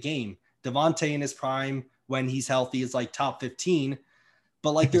best in the game. Devontae in his prime, when he's healthy, is like top 15.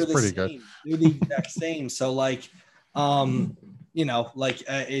 But like they're the same. Good. They're the exact same. So like, like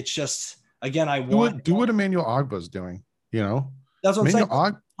it's just, again, I want do what Emmanuel Ogbah's doing. You know, that's what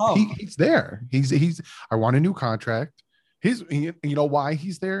Emmanuel I'm saying. He's there. He's. I want a new contract. You know why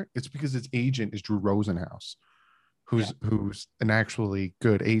he's there? It's because his agent is Drew Rosenhaus, who's an actually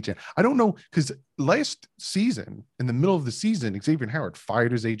good agent. I don't know, because last season, in the middle of the season, Xavier Howard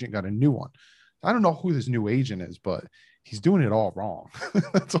fired his agent, got a new one. I don't know who this new agent is, but he's doing it all wrong.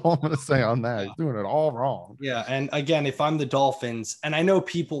 That's all I'm going to say on that. He's doing it all wrong. Yeah. And again, if I'm the Dolphins, and I know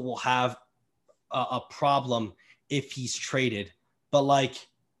people will have a problem if he's traded, but like,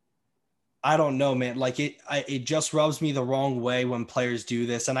 I don't know, man. Like it just rubs me the wrong way when players do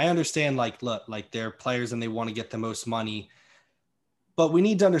this. And I understand, like, look, like they're players and they want to get the most money. But we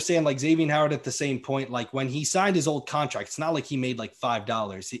need to understand, like, Xavier Howard at the same point, like when he signed his old contract, it's not like he made like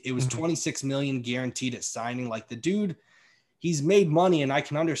 $5. It was $26 million guaranteed at signing. Like the dude, he's made money, and I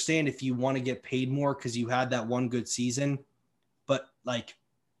can understand if you want to get paid more because you had that one good season. But like,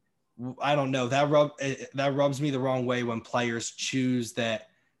 I don't know, that rubs me the wrong way when players choose that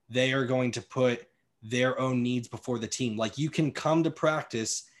they are going to put their own needs before the team. Like, you can come to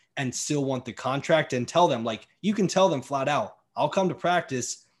practice and still want the contract, and tell them, like, you can tell them flat out, I'll come to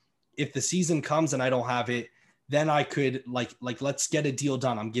practice. If the season comes and I don't have it, then I could like, let's get a deal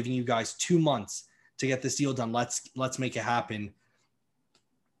done. I'm giving you guys 2 months to get this deal done. Let's make it happen.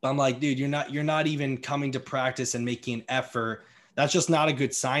 But I'm like, dude, you're not even coming to practice and making an effort. That's just not a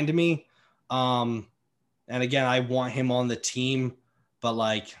good sign to me. And again, I want him on the team, but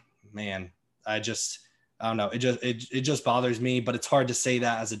like, man, I don't know. It just bothers me, but it's hard to say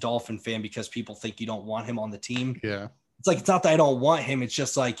that as a Dolphin fan because people think you don't want him on the team. Yeah. It's like, it's not that I don't want him. It's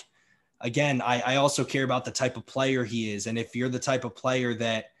just like, again, I also care about the type of player he is. And if you're the type of player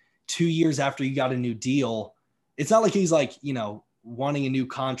that 2 years after you got a new deal, it's not like he's like, wanting a new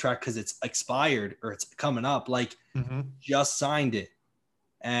contract because it's expired or it's coming up. Like, just signed it.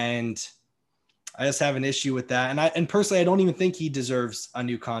 And I just have an issue with that. And personally, I don't even think he deserves a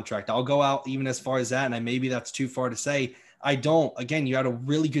new contract. I'll go out even as far as that. And maybe that's too far to say. I don't. Again, you had a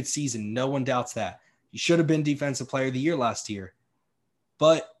really good season. No one doubts that. You should have been Defensive Player of the Year last year.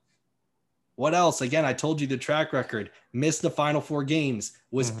 But what else? Again, I told you the track record. Missed the final 4 games.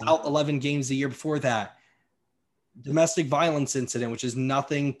 Was out 11 games the year before that. Domestic violence incident, which is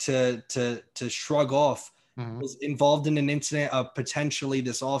nothing to shrug off. Was involved in an incident of potentially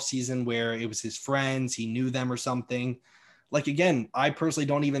this offseason where it was his friends, he knew them or something. Like, again, I personally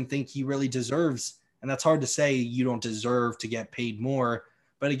don't even think he really deserves, and that's hard to say, you don't deserve to get paid more.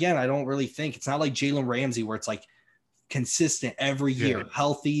 But again, I don't really think it's not like Jalen Ramsey where it's like consistent every year,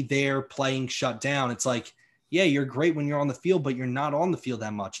 healthy there, playing, shut down. It's like, yeah, you're great when you're on the field, but you're not on the field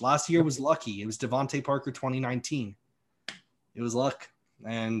that much. Last year was lucky. It was Devontae Parker 2019. It was luck.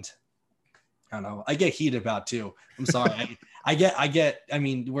 And I don't know. I get heated about too. I'm sorry. I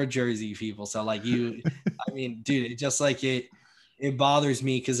mean, we're Jersey people. So like dude, it just like it bothers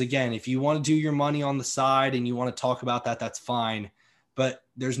me. Cause again, if you want to do your money on the side and you want to talk about that, that's fine. But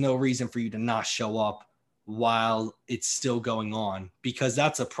there's no reason for you to not show up while it's still going on, because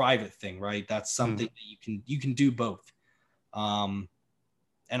that's a private thing, right? That's something that you can do both. And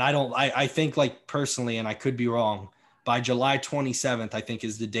I think, like, personally, and I could be wrong, by July 27th, I think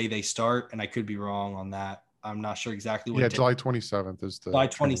is the day they start. And I could be wrong on that. I'm not sure exactly what. Yeah, July 27th is the July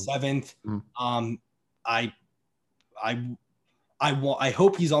 27th. I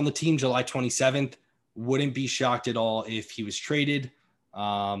hope he's on the team July 27th. Wouldn't be shocked at all if he was traded,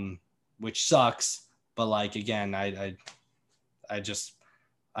 which sucks. But like, again, I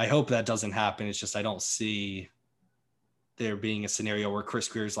hope that doesn't happen. It's just, I don't see there being a scenario where Chris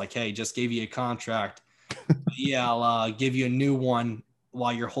Greer's like, hey, just gave you a contract. Yeah, I'll give you a new one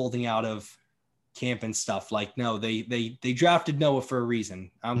while you're holding out of camp and stuff. Like, no, they drafted Noah for a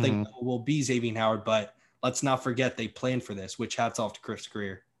reason. I don't think Noah will be Xavier Howard, but let's not forget they planned for this, which hats off to Chris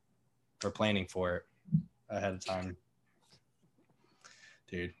Greer for planning for it ahead of time.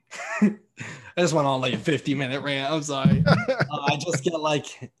 Dude, I just went on like a 50-minute rant. I'm sorry. I just get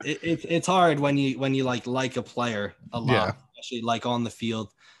like, it's hard when you like a player a lot, especially like on the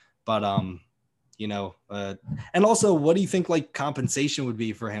field. But and also, what do you think like compensation would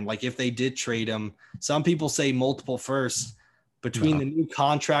be for him? Like, if they did trade him, some people say multiple firsts. Between the new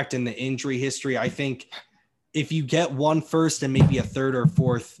contract and the injury history, I think if you get 1 first and maybe a 3rd or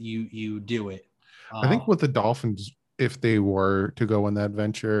 4th, you do it. I think with the Dolphins, if they were to go in that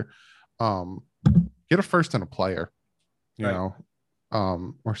venture, get a first and a player, you know,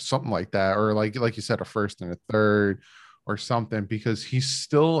 or something like that, or like you said, a 1st and a 3rd. Or something, because he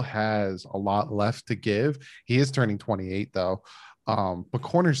still has a lot left to give. He is turning 28 though. But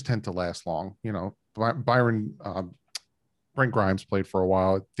corners tend to last long. You know, Brent Grimes played for a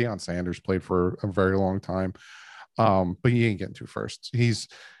while. Deion Sanders played for a very long time. But he ain't getting 2 firsts. He's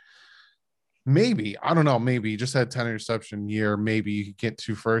maybe, I don't know, maybe he just had 10 interception year. Maybe you could get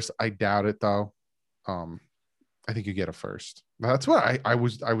 2 firsts. I doubt it though. I think you get a 1st. That's what I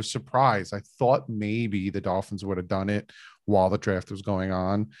was surprised. I thought maybe the Dolphins would have done it while the draft was going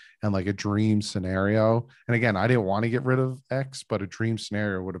on, and like a dream scenario. And again, I didn't want to get rid of X, but a dream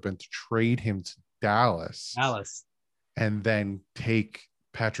scenario would have been to trade him to Dallas, and then take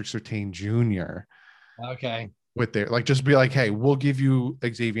Patrick Surtain Jr. Okay. With their, like, just be like, hey, we'll give you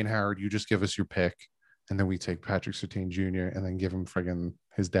Xavier Howard. You just give us your pick. And then we take Patrick Surtain Jr. and then give him friggin'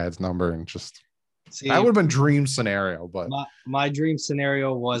 his dad's number and just. See, that would have been dream scenario, but my dream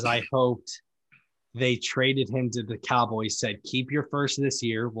scenario was, I hoped they traded him to the Cowboys, said, keep your 1st this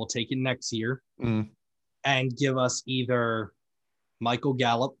year, we'll take it next year, and give us either Michael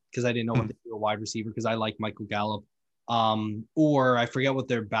Gallup, because I didn't know what to do a wide receiver, because I like Michael Gallup, or I forget what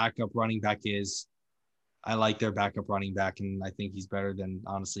their backup running back is. I like their backup running back, and I think he's better than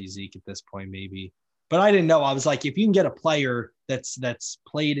honestly Zeke at this point, maybe. But I didn't know. I was like, if you can get a player that's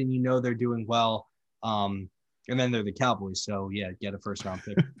played and you know they're doing well, and then they're the Cowboys, so yeah, get a first round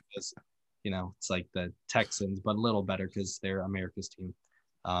pick because it's like the Texans, but a little better because they're America's team.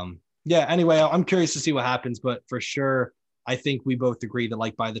 Yeah. Anyway, I'm curious to see what happens, but for sure, I think we both agree that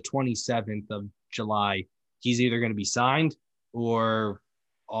like by the 27th of July, he's either going to be signed or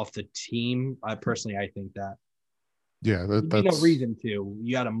off the team. I think that. Yeah, There'd be no that's. reason to.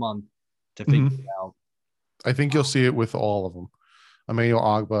 You had a month to figure Mhm. it out. I think you'll see it with all of them. Emmanuel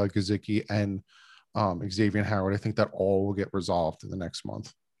Agba, Gazicki, and Xavier Howard. I think that all will get resolved in the next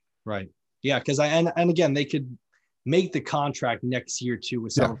month. Right. Yeah, because and again, they could make the contract next year too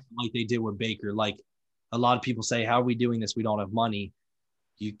with something like they did with Baker. Like a lot of people say, how are we doing this? We don't have money.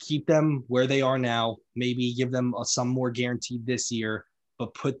 You keep them where they are now, maybe give them some more guaranteed this year,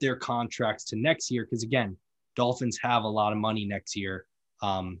 but put their contracts to next year. Because again, Dolphins have a lot of money next year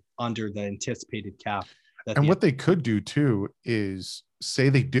under the anticipated cap. And what they could do too is say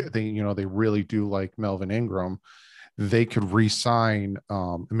they really do like Melvin Ingram. They could re-sign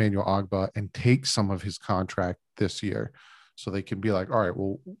Emmanuel Agba and take some of his contract this year. So they can be like, all right,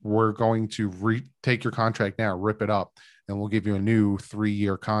 well, we're going to take your contract now, rip it up, and we'll give you a new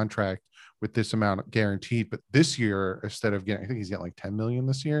 3-year contract with this amount guaranteed. But this year, instead of getting, I think he's getting like 10 million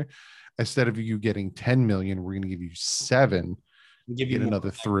this year. Instead of you getting 10 million, we're going to give you 7. Get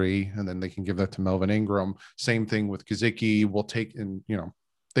another 3, and then they can give that to Melvin Ingram. Same thing with Gazicki. We'll take, and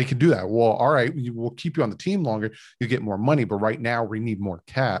they can do that. Well, all right, we'll keep you on the team longer. You get more money, but right now we need more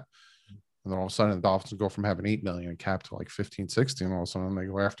cap. And then all of a sudden the Dolphins go from having 8 million cap to like 15, 16. And all of a sudden they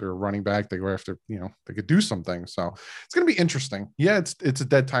go after a running back. They go after, they could do something. So it's going to be interesting. Yeah, it's a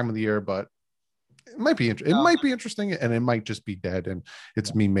dead time of the year, but it might be interesting, and it might just be dead, and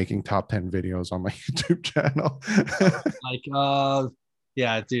it's me making top 10 videos on my YouTube channel.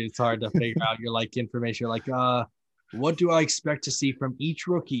 Yeah, dude, it's hard to figure out your like information. You're like, what do I expect to see from each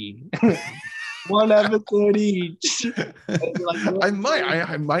rookie? One episode each. I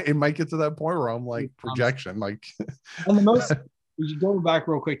might it might get to that point where I'm like projection, like and the most going back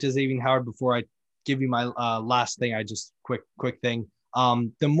real quick to Xavier Howard before I give you my last thing. I just quick thing.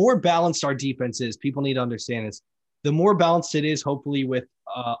 The more balanced our defense is, people need to understand this. The more balanced it is, hopefully with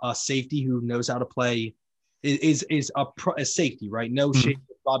a safety who knows how to play, is a safety, right? No shade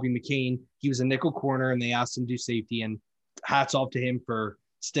with Bobby McCain. He was a nickel corner, and they asked him to do safety, and hats off to him for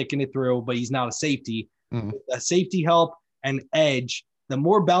sticking it through. But he's not a safety. A safety help and edge. The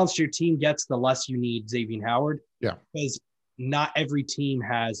more balanced your team gets, the less you need Xavier Howard. Yeah, because not every team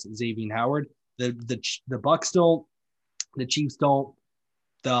has Xavier Howard. The Bucs don't. The Chiefs don't.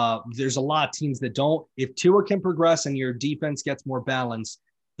 There's a lot of teams that don't. If Tua can progress and your defense gets more balanced,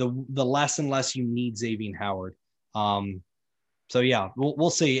 the less and less you need Xavier Howard. So yeah, we'll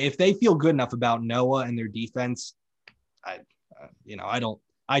see if they feel good enough about Noah and their defense.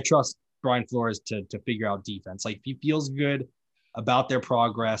 I trust Brian Flores to figure out defense. Like if he feels good about their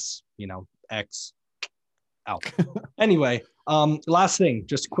progress, X out. Anyway, last thing,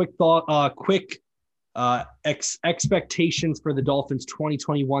 just quick thought, expectations for the Dolphins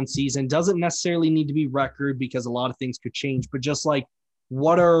 2021 season. Doesn't necessarily need to be record because a lot of things could change, but just like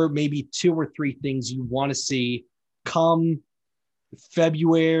what are maybe 2 or 3 things you want to see come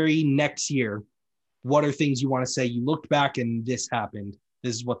February next year? What are things you want to say you looked back and this happened?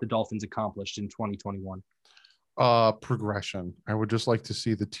 This is what the Dolphins accomplished in 2021. Progression. I would just like to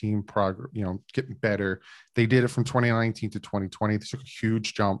see the team get better. They did it from 2019 to 2020. They took a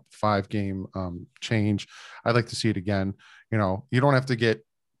huge jump, 5-game change. I'd like to see it again. You don't have to get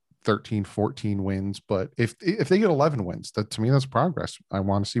 13, 14 wins, but if they get 11 wins, that to me, that's progress. I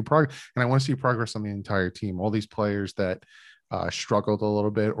want to see progress, and I want to see progress on the entire team. All these players that struggled a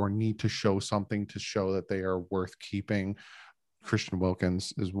little bit or need to show something to show that they are worth keeping. Christian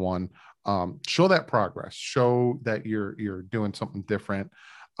Wilkins is one. Show that progress. Show that you're doing something different.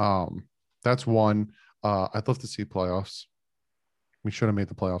 That's one. I'd love to see playoffs. We should have made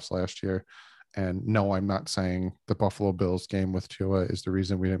the playoffs last year. And no, I'm not saying the Buffalo Bills game with Tua is the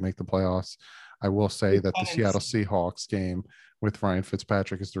reason we didn't make the playoffs. I will say that the Seattle Seahawks game with Ryan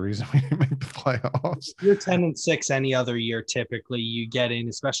Fitzpatrick is the reason we didn't make the playoffs. You're 10-6 any other year. Typically you get in,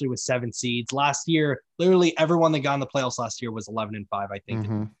 especially with 7 seeds. Last year, literally everyone that got in the playoffs last year was 11-5. I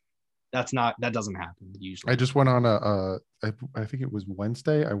think that doesn't happen usually. I just went on I think it was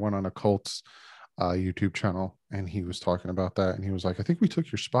Wednesday. I went on a Colts YouTube channel, and he was talking about that, and he was like, I think we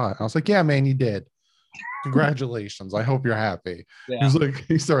took your spot. I was like, yeah, man, you did. Congratulations. I hope you're happy. Yeah.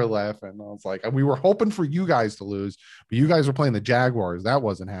 He started laughing. I was like, we were hoping for you guys to lose, but you guys were playing the Jaguars. That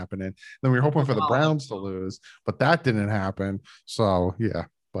wasn't happening. Then we were hoping for the Browns to lose, but that didn't happen. So yeah,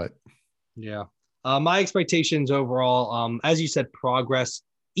 but yeah. My expectations overall, as you said, progress,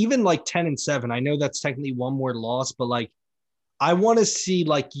 even like 10-7. I know that's technically one more loss, but like I want to see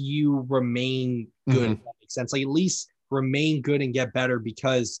like you remain good. If that makes sense. Like at least remain good and get better,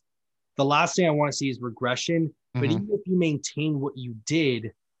 because the last thing I want to see is regression. But even if you maintain what you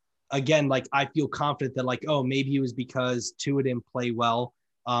did, again, like I feel confident that like, oh, maybe it was because Tua didn't play well,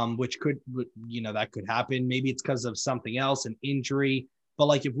 which could, that could happen. Maybe it's because of something else, an injury. But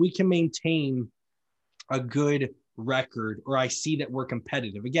like if we can maintain a good record, or I see that we're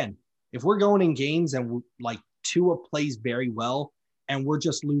competitive, again, if we're going in games and like Tua plays very well and we're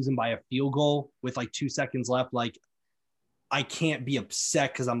just losing by a field goal with like 2 seconds left, like I can't be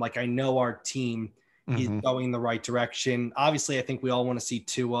upset, because I'm like, I know our team is going in the right direction. Obviously, I think we all want to see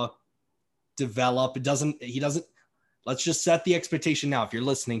Tua develop. Let's just set the expectation now. If you're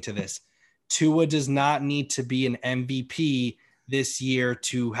listening to this, Tua does not need to be an MVP this year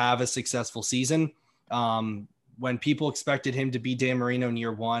to have a successful season. When people expected him to be Dan Marino in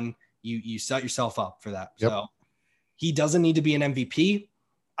year one, you set yourself up for that. Yep. So he doesn't need to be an MVP.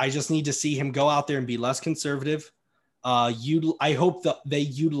 I just need to see him go out there and be less conservative. I hope that they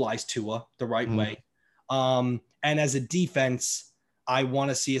utilize Tua the right way. And as a defense, I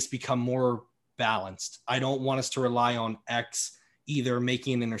want to see us become more balanced. I don't want us to rely on X either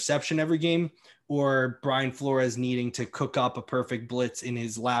making an interception every game, or Brian Flores needing to cook up a perfect blitz in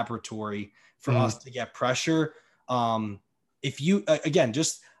his laboratory for us to get pressure. If you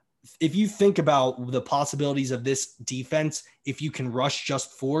think about the possibilities of this defense, if you can rush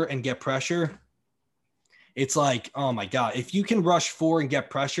just 4 and get pressure, it's like, oh my God, if you can rush 4 and get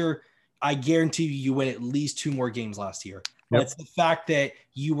pressure, I guarantee you win at least 2 more games last year. But it's the fact that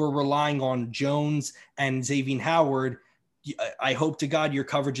you were relying on Jones and Xavier Howard. I hope to God your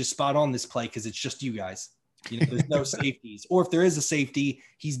coverage is spot on this play, because it's just you guys. There's no safeties. Or if there is a safety,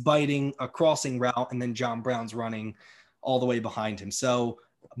 he's biting a crossing route, and then John Brown's running all the way behind him. So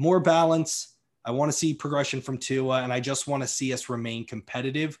more balance. I want to see progression from Tua, and I just want to see us remain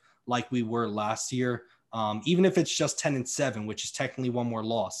competitive like we were last year. Even if it's just 10-7, which is technically one more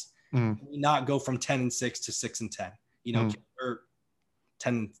loss, not go from 10-6 to 6-10, or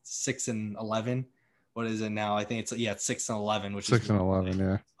 10-6-11. What is it now? I think it's 6-11, which 6-11.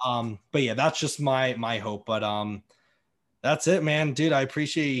 Yeah. But yeah, that's just my hope. But that's it, man, dude. I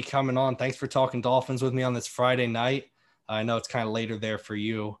appreciate you coming on. Thanks for talking Dolphins with me on this Friday night. I know it's kind of later there for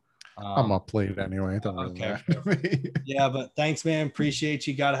you. I'm up late anyway. Okay. Yeah, but thanks, man. Appreciate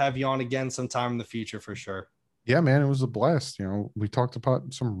you. Got to have you on again sometime in the future for sure. Yeah, man, it was a blast. We talked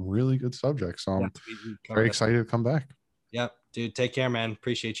about some really good subjects. So I'm very excited to come back. Yep, dude. Take care, man.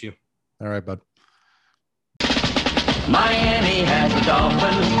 Appreciate you. All right, bud. Miami has the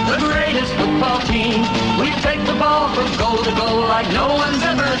Dolphins, the greatest football team. We take the ball from goal to goal like no one's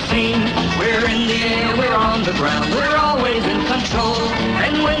ever seen. We're in the air, we're on the ground, we're always in control.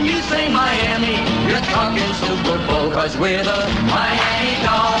 And when you say Miami, you're talking Super Bowl, 'cause we're the Miami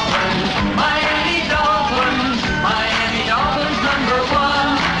Dolphins.